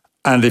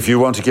 And if you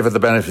want to give her the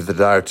benefit of the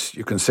doubt,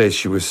 you can say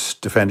she was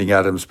defending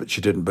Adams, but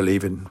she didn't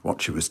believe in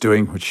what she was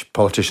doing, which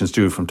politicians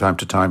do from time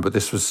to time. But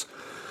this was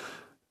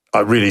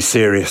a really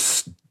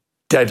serious,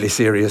 deadly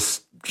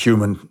serious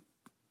human.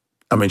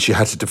 I mean, she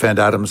had to defend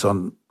Adams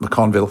on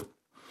McConville,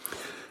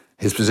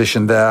 his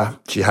position there.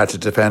 She had to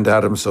defend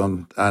Adams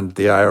and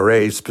the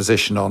IRA's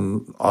position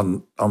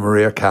on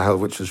Maria Cahill,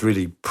 which was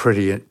really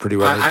pretty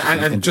well.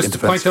 And just to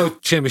point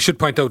out, Jim, we should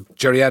point out,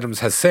 Gerry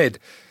Adams has said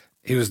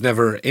he was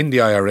never in the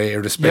IRA,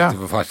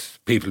 irrespective of what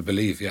people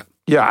believe.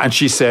 Yeah, and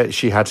she said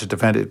she had to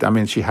defend it. I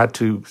mean, she had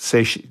to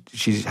say she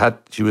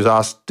was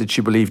asked, did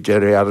she believe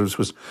Gerry Adams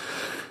was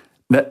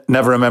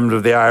never a member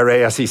of the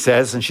IRA, as he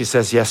says, and she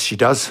says yes, she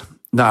does.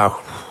 Now,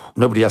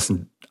 nobody else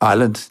in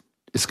Ireland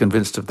is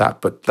convinced of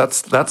that, but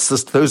those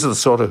are the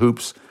sort of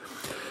hoops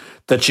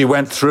that she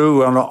went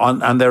through,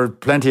 and there are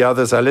plenty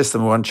others. I list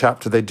them in one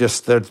chapter. There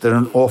are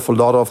an awful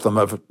lot of them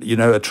of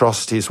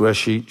atrocities where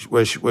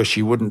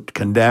she wouldn't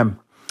condemn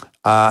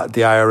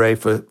the IRA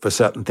for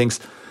certain things.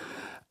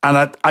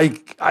 And I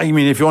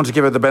mean, if you want to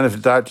give her the benefit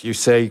of the doubt, you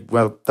say,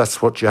 well,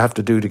 that's what you have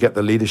to do to get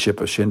the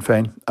leadership of Sinn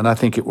Féin. And I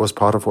think it was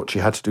part of what she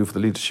had to do for the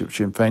leadership of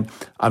Sinn Féin.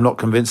 I'm not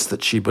convinced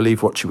that she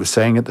believed what she was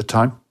saying at the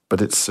time,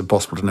 but it's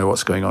impossible to know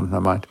what's going on in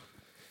her mind.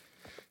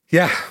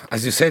 Yeah,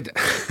 as you said,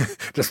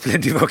 there's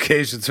plenty of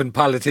occasions when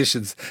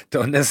politicians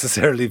don't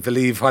necessarily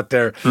believe what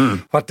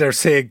they're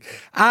saying.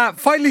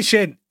 Finally,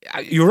 Shane,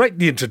 you write in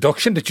the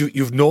introduction that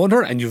you've known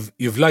her and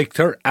you've liked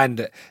her, and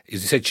as you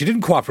said, she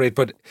didn't cooperate,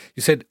 but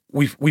you said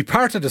we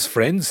parted as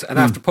friends, and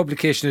after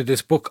publication of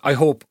this book, I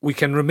hope we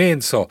can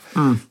remain so.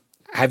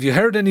 Have you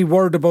heard any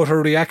word about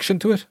her reaction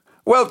to it?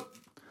 Well,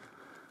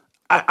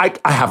 I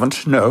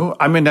haven't. No,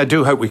 I mean, I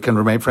do hope we can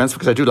remain friends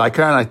because I do like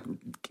her, and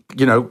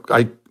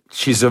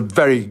she's a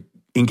very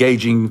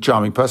engaging,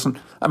 charming person.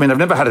 I mean, I've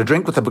never had a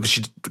drink with her because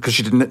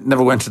she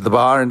never went to the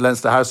bar in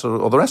Leinster House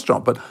or the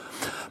restaurant. But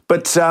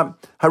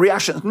her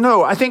reaction,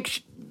 no, I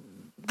think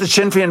the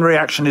Sinn Féin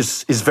reaction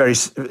is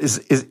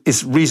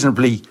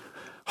reasonably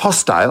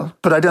hostile,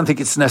 but I don't think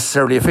it's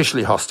necessarily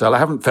officially hostile. I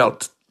haven't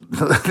felt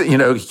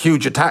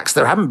huge attacks.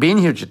 There haven't been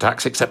huge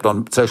attacks except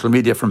on social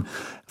media from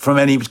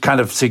any kind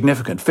of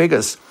significant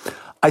figures.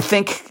 I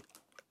think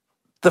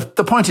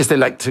the point is they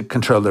like to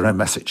control their own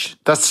message.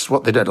 That's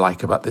what they don't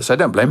like about this. I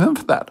don't blame them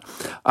for that.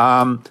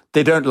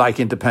 They don't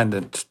like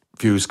independent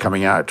views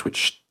coming out,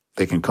 which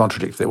they can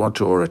contradict if they want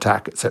to or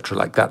attack, etc.,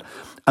 like that.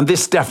 And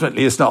this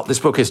definitely is not. This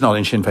book is not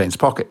in Sinn Féin's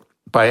pocket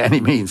by any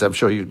means. I'm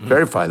sure you'd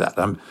verify that.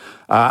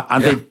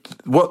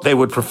 What they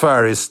would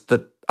prefer is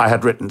that I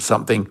had written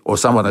something or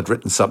someone had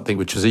written something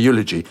which was a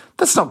eulogy.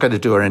 That's not going to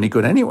do her any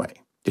good anyway.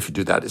 If you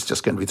do that, it's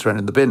just going to be thrown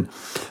in the bin.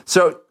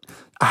 So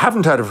I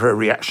haven't heard of her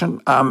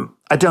reaction.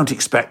 I don't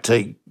expect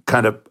a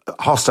kind of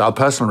hostile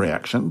personal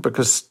reaction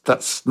because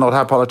that's not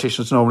how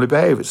politicians normally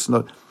behave. It's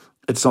not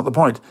the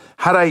point.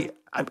 I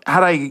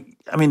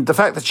mean, the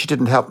fact that she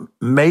didn't help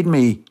made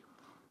me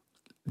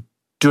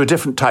do a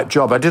different type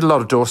job. I did a lot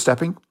of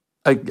doorstepping.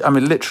 I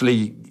mean,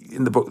 literally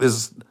in the book,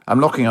 I'm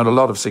knocking on a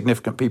lot of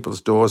significant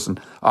people's doors and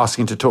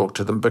asking to talk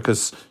to them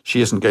because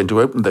she isn't going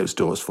to open those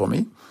doors for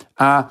me.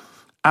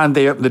 And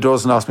they open the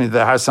doors and ask me to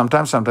their house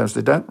sometimes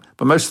they don't,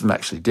 but most of them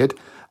actually did.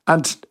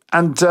 And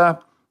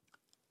that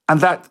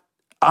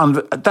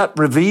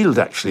revealed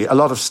actually a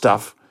lot of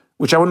stuff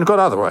which I wouldn't have got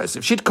otherwise.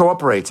 If she'd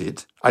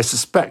cooperated, I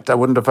suspect I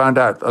wouldn't have found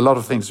out a lot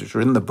of things which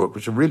were in the book,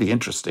 which are really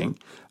interesting,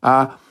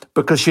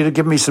 because she'd have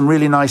given me some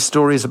really nice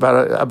stories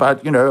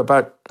about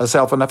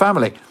herself and her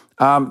family.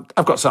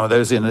 I've got some of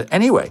those in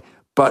anyway,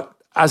 but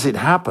as it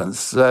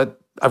happens,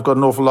 I've got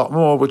an awful lot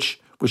more which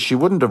she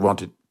wouldn't have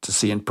wanted to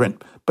see in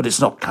print. But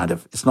it's not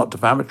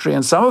defamatory,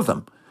 and some of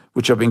them,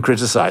 which have been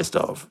criticised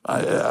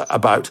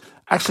about,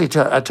 actually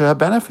to her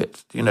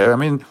benefit. I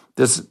mean,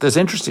 there's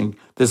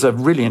a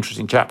really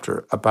interesting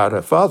chapter about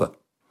her father,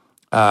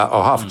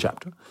 or half a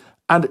chapter,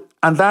 and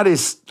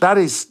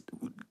that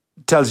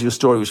tells you a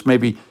story which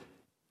maybe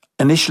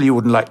initially you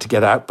wouldn't like to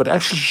get out, but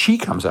actually she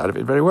comes out of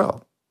it very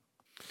well.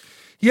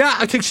 Yeah,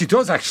 I think she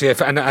does actually,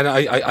 and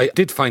I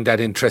did find that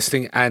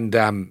interesting, and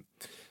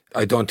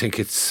I don't think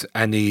it's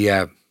any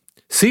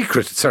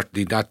secret,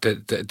 certainly not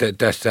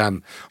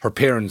that her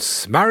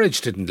parents'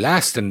 marriage didn't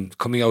last, and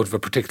coming out of a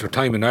particular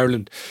time in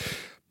Ireland,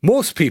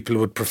 most people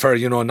would prefer,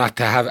 not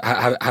to have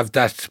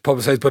that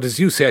publicised. But as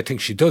you say, I think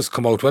she does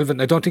come out well,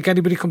 and I don't think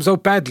anybody comes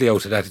out badly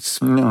out of that. It's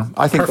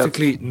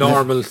perfectly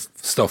normal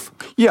stuff.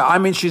 Yeah, I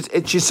mean,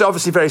 she's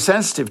obviously very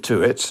sensitive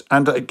to it,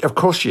 and of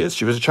course she is.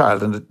 She was a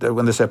child, and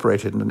when they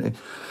separated,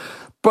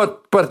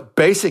 but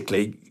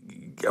basically,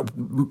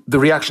 the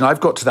reaction I've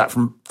got to that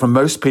from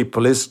most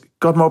people is,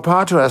 God, more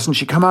power to her. Hasn't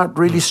she come out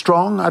really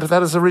strong out of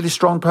that as a really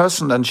strong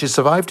person, and she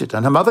survived it?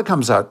 And her mother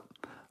comes out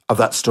of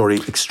that story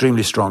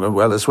extremely strong and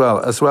well as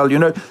well.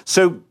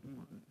 So,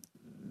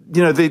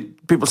 the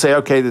people say,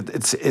 okay,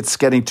 that it's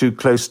getting too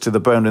close to the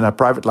bone in her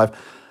private life.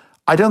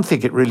 I don't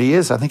think it really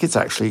is. I think it's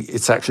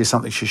actually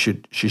something she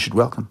should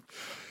welcome.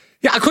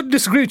 Yeah, I couldn't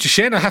disagree with you,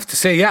 Shane. I have to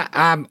say,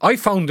 I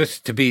found it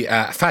to be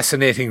a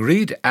fascinating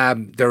read.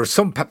 There are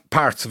some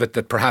parts of it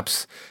that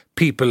perhaps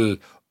people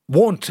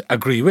won't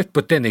agree with,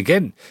 but then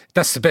again,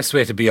 that's the best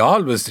way to be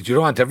always, that you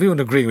don't want everyone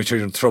agreeing with you,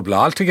 you're in trouble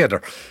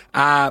altogether.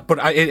 But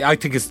I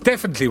think it's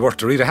definitely worth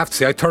the read. I have to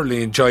say, I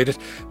thoroughly enjoyed it.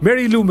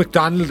 Mary Lou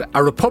McDonald,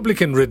 A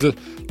Republican Riddle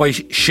by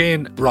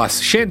Shane Ross.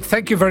 Shane,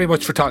 thank you very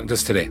much for talking to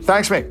us today.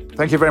 Thanks, mate.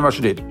 Thank you very much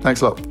indeed.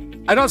 Thanks a lot.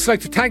 I'd also like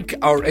to thank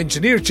our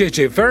engineer,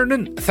 JJ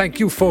Vernon. Thank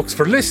you, folks,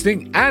 for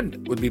listening,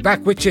 and we'll be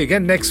back with you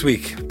again next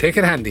week. Take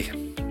it handy.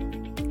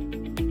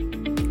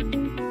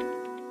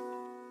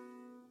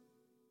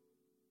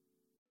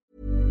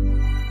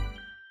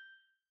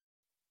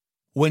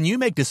 When you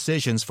make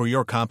decisions for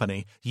your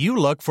company, you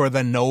look for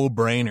the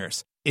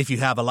no-brainers. If you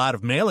have a lot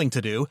of mailing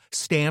to do,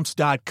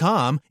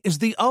 Stamps.com is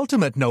the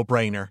ultimate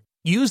no-brainer.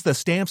 Use the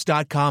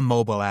Stamps.com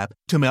mobile app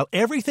to mail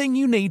everything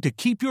you need to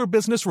keep your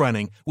business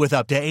running with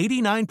up to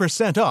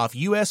 89% off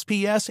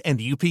USPS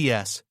and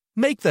UPS.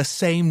 Make the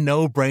same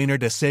no-brainer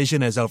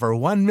decision as over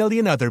 1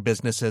 million other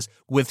businesses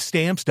with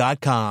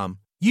Stamps.com.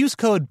 Use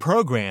code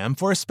PROGRAM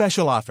for a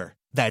special offer.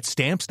 That's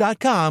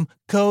Stamps.com,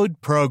 code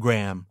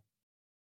PROGRAM.